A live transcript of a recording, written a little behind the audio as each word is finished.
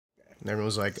And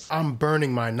everyone's like, I'm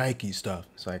burning my Nike stuff.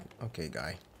 It's like, okay,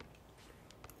 guy.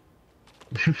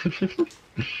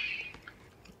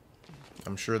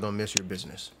 I'm sure they'll miss your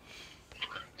business.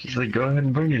 She's like, go ahead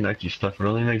and burn your Nike stuff. It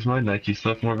really makes my Nike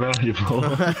stuff more valuable.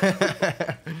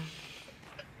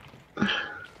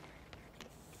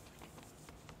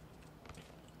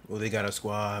 Well, they got a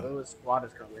squad. Oh, the squad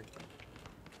is coming.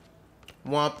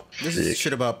 Womp. This is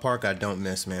shit about Park I don't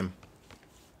miss, man.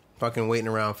 Fucking waiting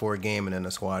around for a game and then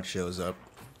the squad shows up.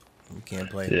 You can't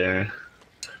play. Yeah.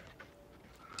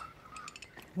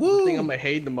 Woo! The thing I'm gonna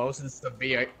hate the most is the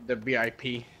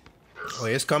VIP. Oh,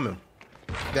 it's coming.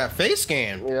 That face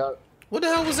scan. Yeah. What the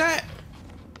hell was that?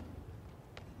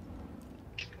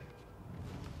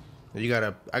 I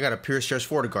got a pure stretch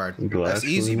forward guard. That's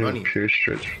easy money. Pure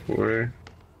stretch forward.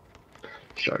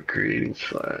 Start creating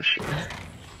slash.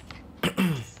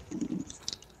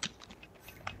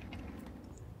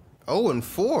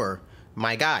 0-4,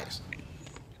 my guys.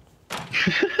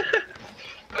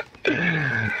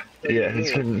 Yeah,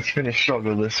 it's been a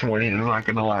struggle this morning. I'm not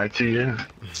gonna lie to you.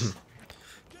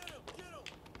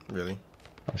 Really?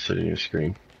 I'll sit in your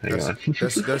screen. Hang on.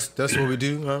 That's what we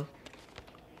do, huh?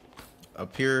 A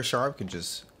pure sharp can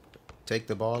just take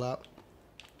the ball out.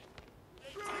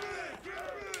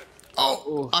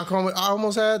 Oh, I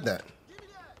almost had that.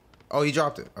 Oh, he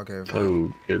dropped it. Okay.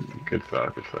 Oh, good foul,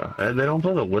 good foul. They don't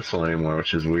play the whistle anymore,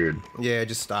 which is weird. Yeah, it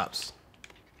just stops.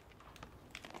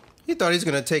 He thought he was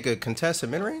gonna take a contested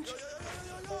mid range.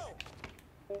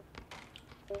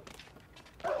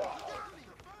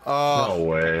 No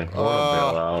way. What a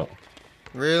bailout.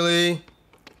 Really?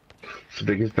 It's the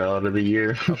biggest bailout of the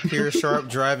year. Pure sharp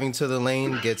driving to the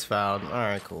lane gets fouled. All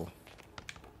right, cool.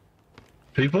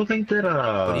 People think that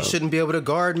But he shouldn't be able to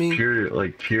guard me.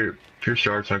 pure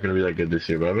sharps aren't gonna be that good this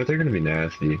year, but I bet they're gonna be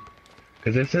nasty.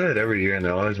 Cause they say that every year and they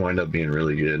always wind up being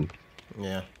really good.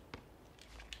 Yeah.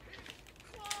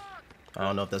 I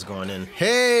don't know if that's going in.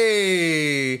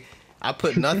 Hey! I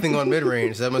put nothing on mid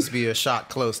range. That must be a shot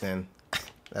close then.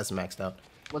 That's maxed out.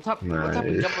 What type of jumper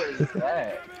is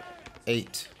that?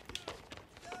 8.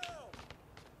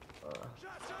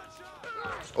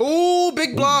 Oh,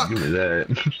 big block! Give me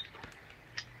that.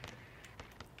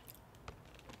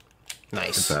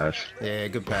 Nice. Good pass. Yeah,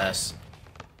 good pass.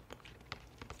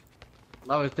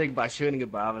 I was thinking about shooting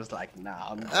it, but I was like,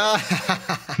 nah.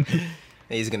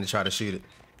 He's gonna try to shoot it.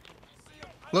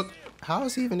 Look, how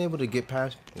is he even able to get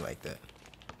past me like that?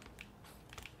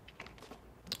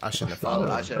 I shouldn't have followed.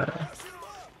 I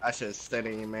should have stayed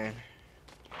in you, man.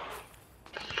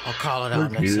 I'll call it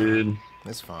out next time.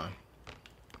 It's fine.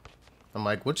 I'm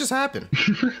like, what just happened?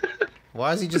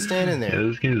 Why is he just standing there? Yeah,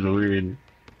 this game's weird.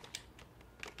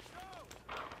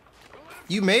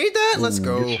 You made that? Let's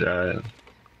go. Good shot.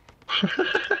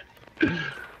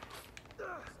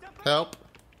 Help.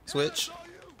 Switch.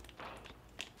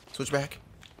 Switch back.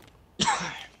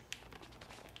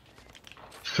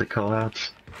 Sick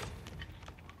call-outs.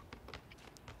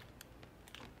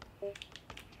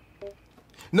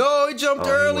 No, he jumped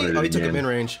early. Oh, he took again. him in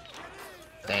range.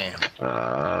 Damn.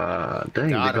 Dang,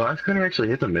 Got the glass couldn't actually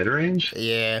hit the mid-range?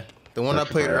 Yeah. The one I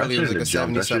played earlier was like a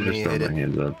 70-something. He hit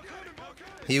it.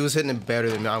 He was hitting it better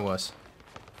than I was.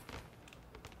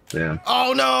 Yeah.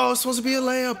 Oh, no. It's supposed to be a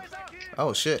layup.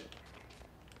 Oh, shit.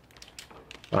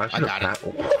 Oh, I got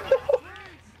it.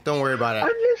 Don't worry about it. I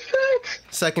missed that.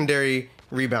 Secondary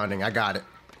rebounding. I got it.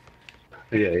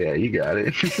 Yeah, you got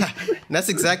it. That's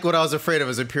exactly what I was afraid of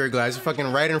as a pure glass.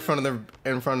 Fucking right in front of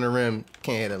the rim,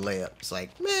 can't hit a layup. It's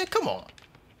like, man, come on.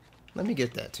 Let me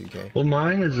get that 2K. Well,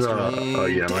 mine is oh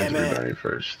yeah, mine's Damn it. rebounding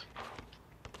first.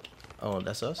 Oh,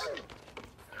 that's us?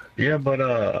 Yeah, but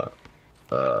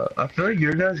I feel like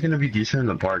your guy's gonna be decent in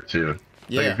the park too.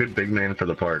 Yeah. Like a good big man for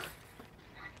the park.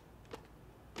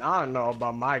 I don't know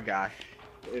about my guy.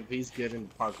 If he's good in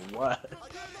the park or what.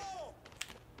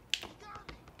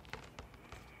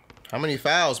 How many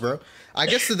fouls, bro? I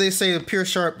guess that they say the pure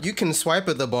sharp, you can swipe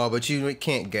at the ball, but you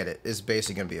can't get it. It's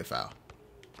basically gonna be a foul.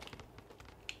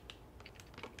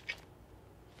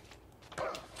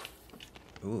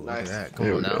 Ooh, Nice. look at that.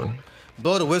 Come on now.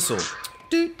 Blow the whistle.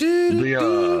 Doo, doo,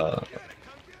 The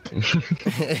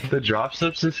the drop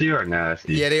steps this year are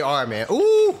nasty. Yeah, they are, man.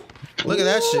 Ooh, look at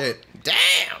that shit.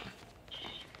 Damn.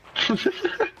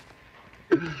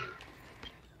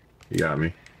 You got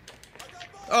me.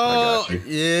 Oh, I got you.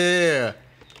 yeah.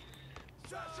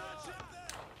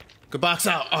 Good box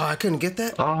out. Oh, I couldn't get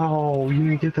that. Oh, you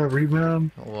didn't get that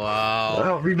rebound? Wow.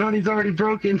 Oh, rebounding's already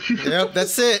broken. Yep,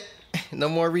 that's it. No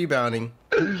more rebounding.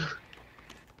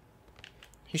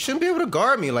 He shouldn't be able to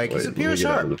guard me like he's a pure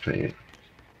sharp.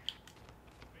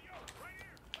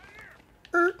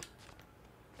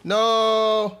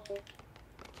 No.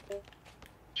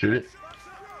 Shoot it.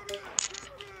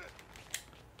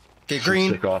 Get green.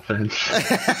 Sick offense.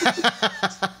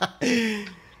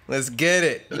 Let's get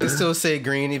it. You can still say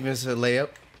green even if it's a layup.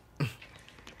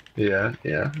 Yeah,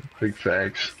 yeah. Big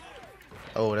facts.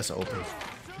 Oh, that's open.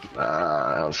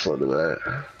 I'll slow to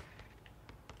that.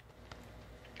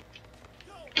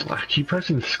 I keep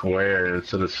pressing square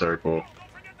instead of circle.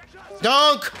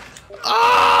 Dunk!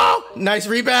 Oh! Nice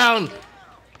rebound!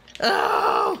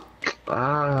 Oh!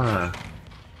 Ah.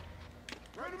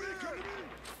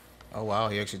 Oh, wow.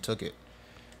 He actually took it.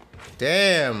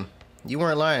 Damn. You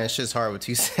weren't lying. It's just hard with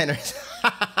 2 centers.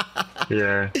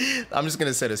 Yeah. I'm just going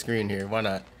to set a screen here. Why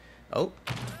not? Oh.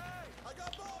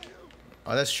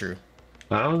 Oh, that's true.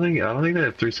 I don't think they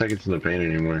have 3 seconds in the paint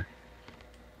anymore.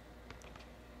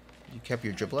 You kept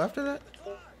your dribble after that?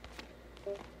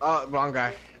 Wrong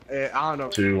guy. I don't know.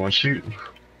 2, 1, shoot.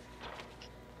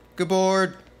 Good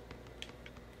board.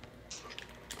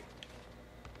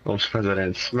 I'm surprised I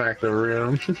didn't smack the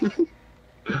rim.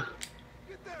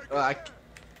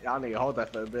 Y'all need to hold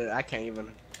that for a bit. I can't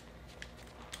even.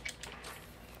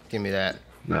 Give me that.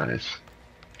 Nice.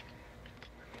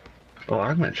 Oh, I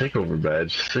have my takeover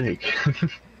badge. Sick.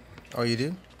 Oh, you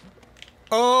do?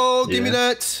 Oh, give me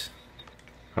Yeah. that.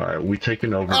 Alright, we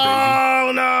taking over, baby.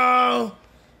 Oh, no.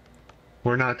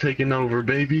 We're not taking over,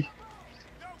 baby.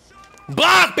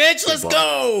 Block, bitch. Let's Block.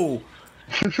 go.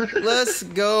 Let's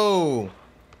go.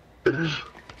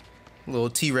 Little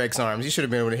T-Rex arms. You should have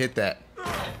been able to hit that.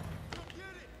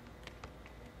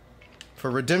 For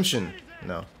redemption.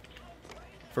 No.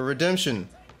 For redemption.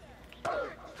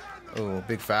 Oh,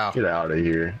 big foul. Get out of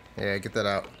here. Yeah, get that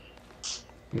out.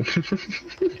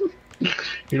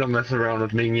 You don't mess around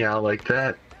with me out like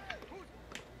that.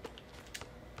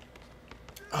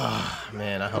 Oh,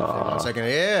 man, I hope for 1 second.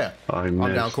 Yeah. I'm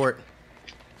down court.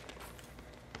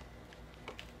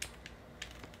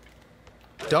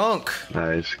 Dunk.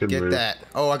 Nice, good Get move. that.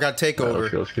 Oh, I got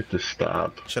takeover. Let's get this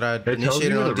stop. Should I It tells initiate you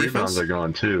it where on the rebounds defense? are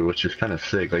gone too, which is kind of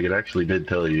sick. Like it actually did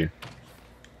tell you.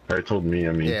 Or it told me.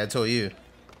 I mean. Yeah, I told you.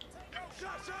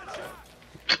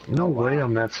 No way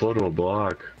I'm that slow to a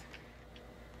block.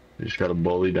 You just gotta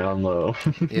bully down low.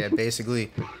 Yeah,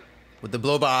 basically. With the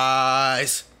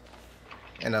blow-bys.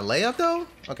 And a layup, though?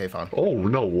 Okay, fine. Oh,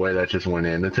 no way that just went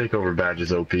in. The takeover badge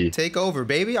is OP. Take over,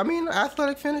 baby. I mean,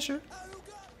 athletic finisher.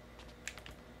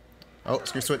 Oh,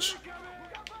 screw switch.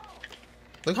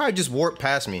 Look how he just warped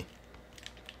past me.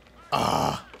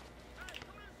 Ah.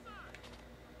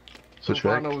 Switch I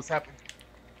back. don't know what's happening.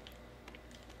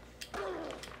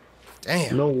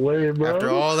 Damn. No way, bro. After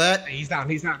all that. He's down.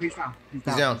 He's down. He's down. He's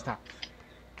down.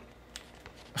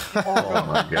 Oh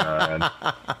my god.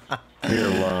 You're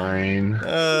lying.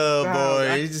 Oh, Wow, boy.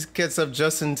 that- He just gets up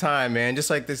just in time, man.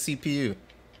 Just like the CPU.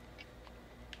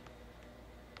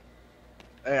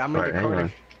 Hey, I'm in Alright, the hang corner.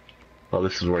 on. Oh,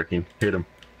 this is working. Hit him.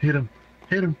 Hit him.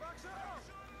 Hit him.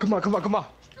 Come on, come on, come on.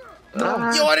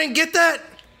 Yo, I didn't get that.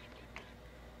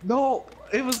 No,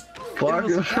 it was. Fuck.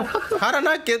 It was full. How did I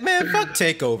not get, man? Fuck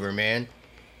takeover, man.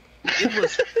 It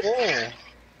was full.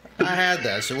 I had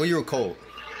that. So, well, you were cold.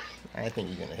 I think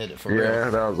you're gonna hit it for Yeah,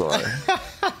 that was alright.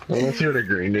 Unless you would have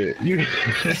greened it. You... real.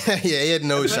 Yeah, he had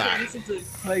no shot. I'm used to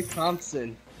Klay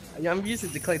Thompson. I'm used to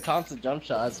the Klay Thompson jump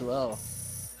shot as well.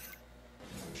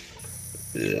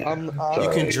 Yeah. You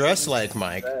can dress like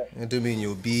Mike. It do mean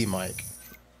you'll be Mike.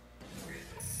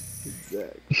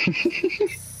 Exactly.